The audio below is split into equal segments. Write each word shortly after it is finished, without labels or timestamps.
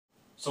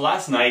So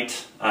last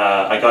night,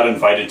 I got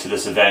invited to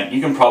this event.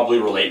 You can probably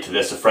relate to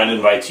this. A friend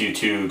invites you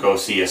to go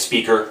see a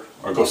speaker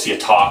or go see a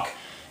talk,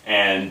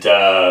 and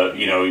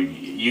you know,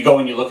 you go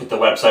and you look at the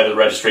website of the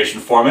registration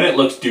form, and it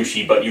looks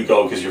douchey, but you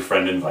go because your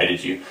friend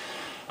invited you.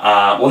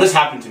 Well, this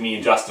happened to me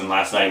and Justin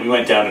last night. We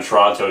went down to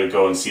Toronto to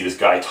go and see this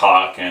guy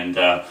talk, and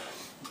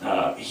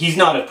he's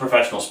not a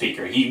professional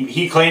speaker.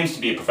 He claims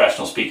to be a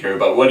professional speaker,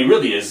 but what he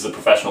really is a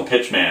professional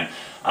pitchman.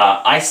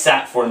 I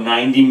sat for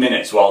 90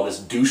 minutes while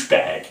this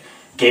douchebag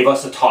gave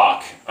us a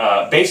talk,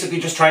 basically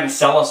just trying to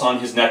sell us on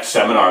his next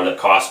seminar that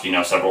cost, you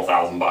know, several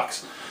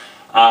 $1,000s.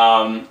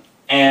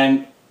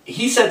 And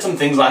he said some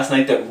things last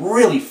night that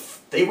really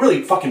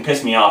fucking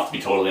pissed me off, to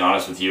be totally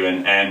honest with you.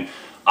 And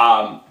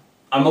I'm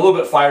a little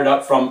bit fired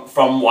up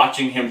from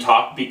watching him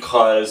talk,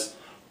 because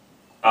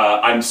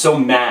I'm so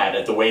mad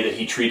at the way that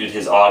he treated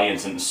his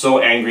audience, and so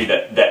angry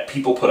that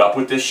people put up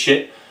with this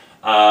shit,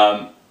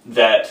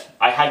 that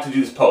I had to do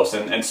this post.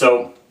 And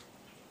so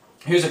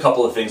here's a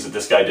couple of things that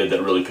this guy did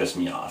that really pissed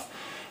me off.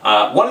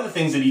 One of the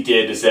things that he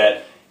did is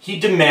that he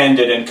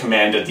demanded and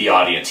commanded the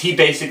audience. He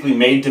basically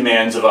made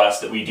demands of us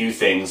that we do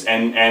things,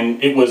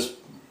 and it was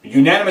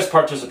unanimous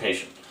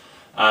participation.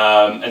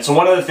 And so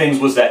one of the things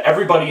was that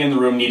everybody in the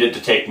room needed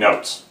to take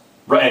notes.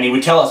 And he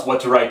would tell us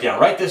what to write down.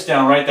 Write this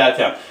down, write that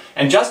down.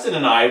 And Justin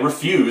and I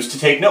refused to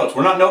take notes.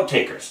 We're not note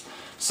takers.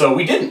 So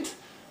we didn't.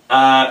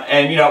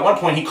 And you know, at one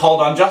point he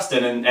called on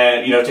Justin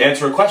and you know, to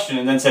answer a question,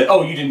 and then said,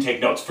 "Oh, you didn't take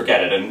notes,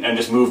 forget it," and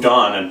just moved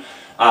on.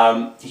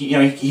 And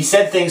he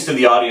said things to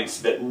the audience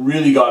that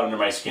really got under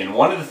my skin.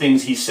 One of the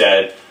things he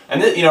said,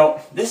 and you know,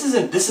 this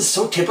is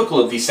so typical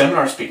of these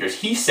seminar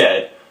speakers. He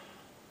said,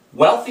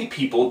 "Wealthy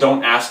people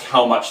don't ask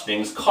how much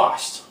things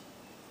cost."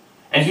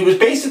 And he was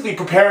basically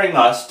preparing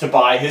us to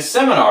buy his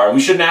seminar, and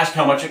we shouldn't ask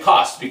how much it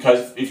costs,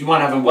 because if you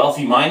want to have a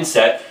wealthy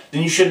mindset,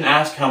 then you shouldn't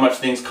ask how much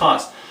things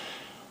cost.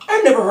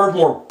 I've never heard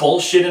more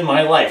bullshit in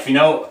my life. You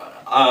know,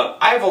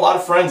 I have a lot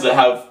of friends that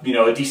have, you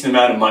know, a decent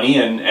amount of money,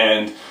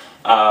 and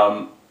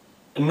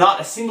not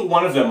a single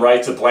one of them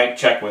writes a blank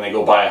check when they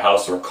go buy a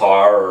house or a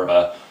car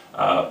or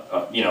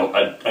you know,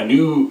 a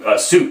new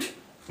suit.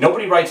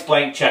 Nobody writes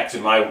blank checks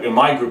in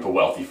my group of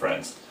wealthy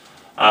friends.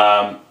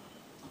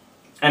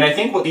 And I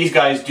think what these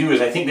guys do is,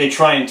 I think they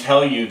try and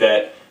tell you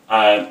that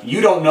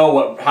you don't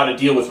know how to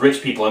deal with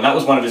rich people. And that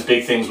was one of his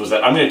big things, was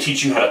that I'm going to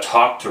teach you how to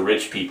talk to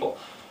rich people.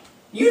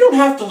 You don't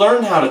have to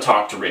learn how to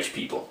talk to rich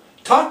people.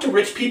 Talk to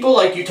rich people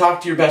like you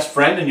talk to your best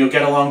friend, and you'll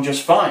get along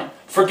just fine.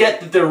 Forget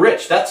that they're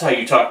rich. That's how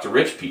you talk to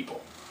rich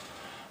people.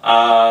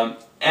 And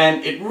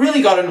it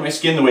really got under my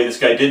skin the way this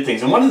guy did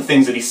things. And one of the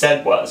things that he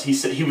said was,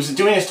 he was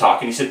doing his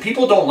talk, and he said,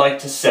 people don't like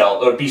to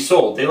sell or be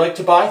sold. They like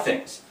to buy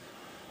things.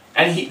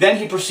 And then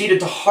he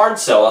proceeded to hard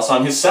sell us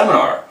on his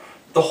seminar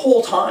the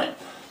whole time.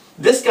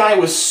 This guy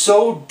was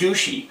so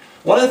douchey.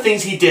 One of the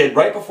things he did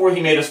right before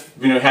he made us,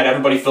 you know, had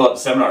everybody fill out the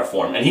seminar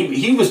form, and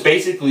he was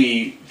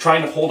basically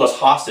trying to hold us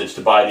hostage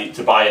to buy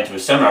into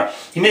his seminar.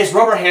 He made us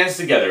rub our hands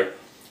together,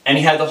 and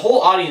he had the whole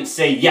audience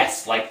say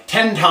yes like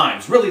 10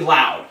 times, really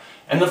loud.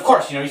 And of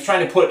course, you know,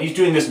 he's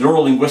doing this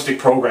neuro-linguistic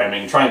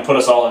programming, trying to put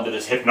us all into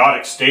this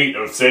hypnotic state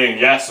of saying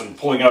yes and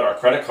pulling out our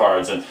credit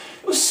cards, and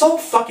it was so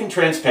fucking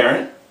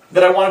transparent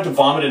that I wanted to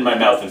vomit in my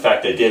mouth. In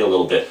fact, I did a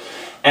little bit.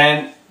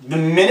 And the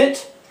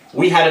minute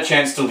we had a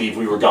chance to leave,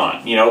 we were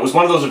gone. You know, it was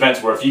one of those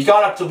events where if you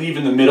got up to leave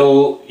in the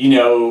middle, you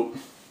know,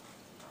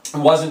 it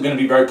wasn't going to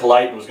be very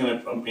polite. It was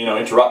going to, you know,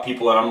 interrupt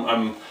people.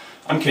 And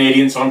I'm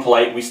Canadian, so I'm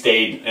polite. We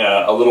stayed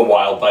a little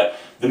while, but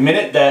the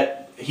minute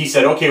that he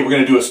said, "Okay, we're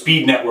going to do a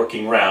speed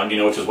networking round," you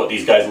know, which is what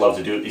these guys love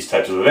to do at these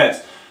types of events,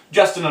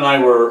 Justin and I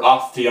were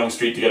off to Yonge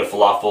Street to get a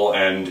falafel,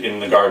 and in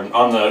the garden,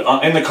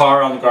 in the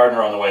car, on the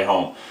gardener on the way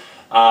home.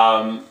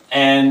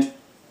 And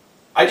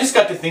I just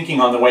got to thinking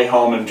on the way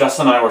home, and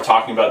Justin and I were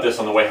talking about this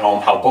on the way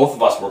home, how both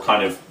of us were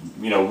kind of,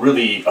 you know,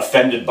 really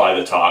offended by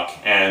the talk,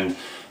 and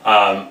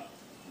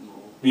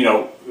you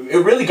know,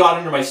 it really got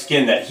under my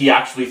skin that he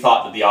actually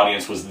thought that the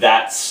audience was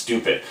that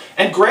stupid.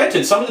 And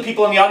granted, some of the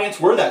people in the audience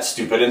were that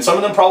stupid, and some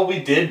of them probably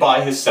did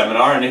buy his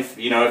seminar. And if,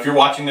 you know, if you're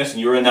watching this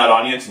and you were in that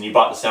audience and you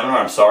bought the seminar,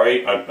 I'm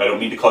sorry, I don't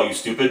mean to call you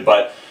stupid,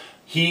 but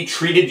he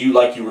treated you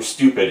like you were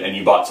stupid and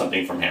you bought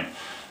something from him.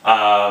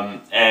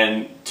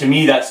 And to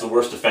me, that's the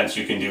worst offense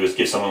you can do, is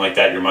give someone like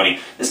that your money.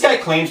 This guy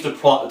claims to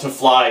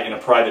fly in a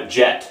private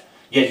jet,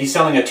 yet he's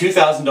selling a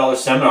 $2,000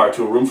 seminar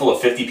to a room full of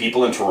 50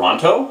 people in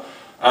Toronto.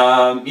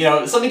 You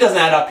know, something doesn't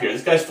add up here.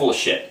 This guy's full of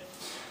shit.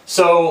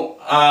 So,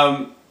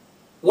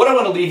 what I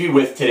want to leave you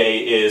with today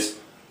is,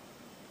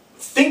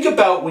 think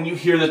about when you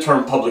hear the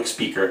term public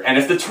speaker, and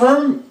if the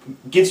term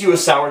gives you a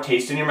sour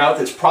taste in your mouth,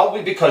 it's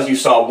probably because you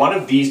saw one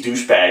of these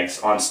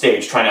douchebags on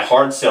stage trying to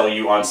hard sell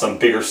you on some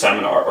bigger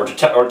seminar, or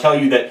tell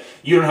you that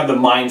you don't have the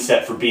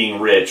mindset for being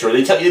rich, or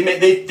they tell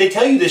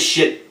you this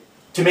shit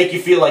to make you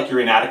feel like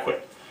you're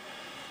inadequate.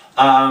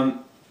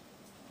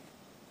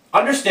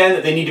 Understand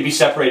that they need to be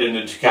separated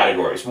into two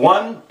categories.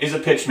 One is a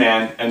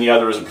pitchman, and the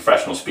other is a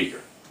professional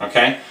speaker.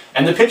 Okay,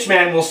 and the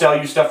pitchman will sell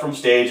you stuff from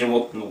stage, and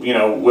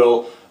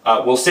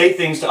will say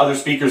things to other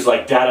speakers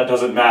like "data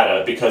doesn't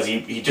matter," because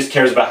he just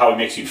cares about how he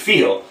makes you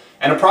feel.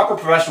 And a proper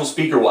professional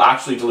speaker will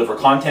actually deliver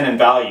content and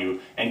value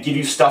and give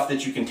you stuff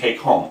that you can take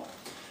home.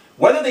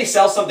 Whether they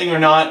sell something or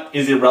not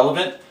is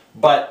irrelevant,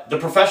 but the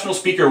professional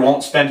speaker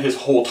won't spend his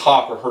whole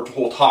talk or her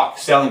whole talk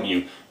selling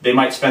you. They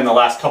might spend the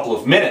last couple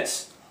of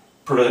minutes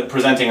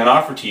presenting an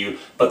offer to you,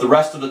 but the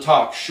rest of the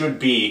talk should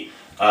be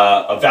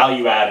a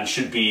value add and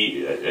should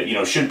be,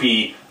 should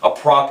be a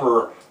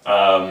proper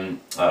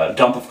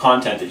dump of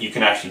content that you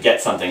can actually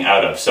get something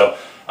out of. So,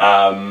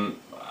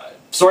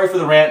 sorry for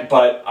the rant,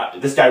 but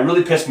this guy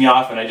really pissed me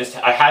off, and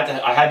I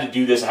had to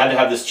do this. I had to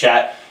have this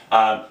chat.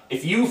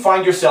 If you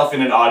find yourself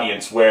in an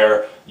audience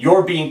where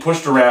you're being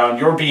pushed around,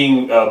 you're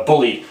being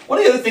bullied, one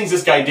of the other things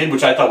this guy did,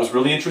 which I thought was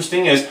really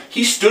interesting, is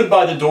he stood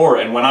by the door,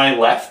 and when I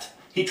left,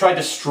 he tried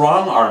to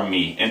strong-arm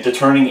me into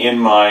turning in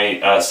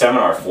my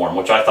seminar form,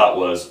 which I thought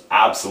was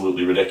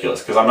absolutely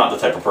ridiculous, because I'm not the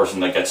type of person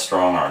that gets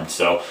strong-armed.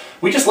 So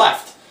we just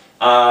left.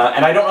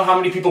 And I don't know how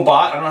many people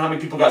bought, I don't know how many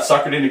people got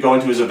suckered into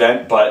going to his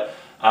event, but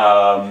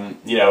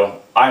you know,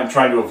 I'm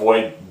trying to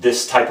avoid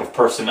this type of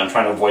person. I'm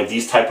trying to avoid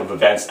these type of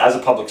events. As a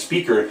public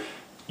speaker,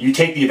 you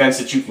take the events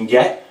that you can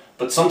get,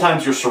 but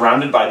sometimes you're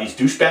surrounded by these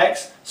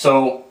douchebags,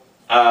 so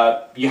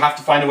you have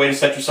to find a way to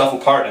set yourself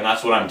apart, and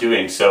that's what I'm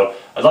doing. So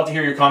I'd love to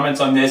hear your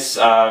comments on this.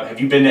 Have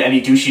you been to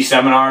any douchey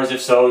seminars? If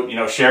so, you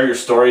know, share your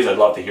stories. I'd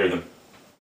love to hear them.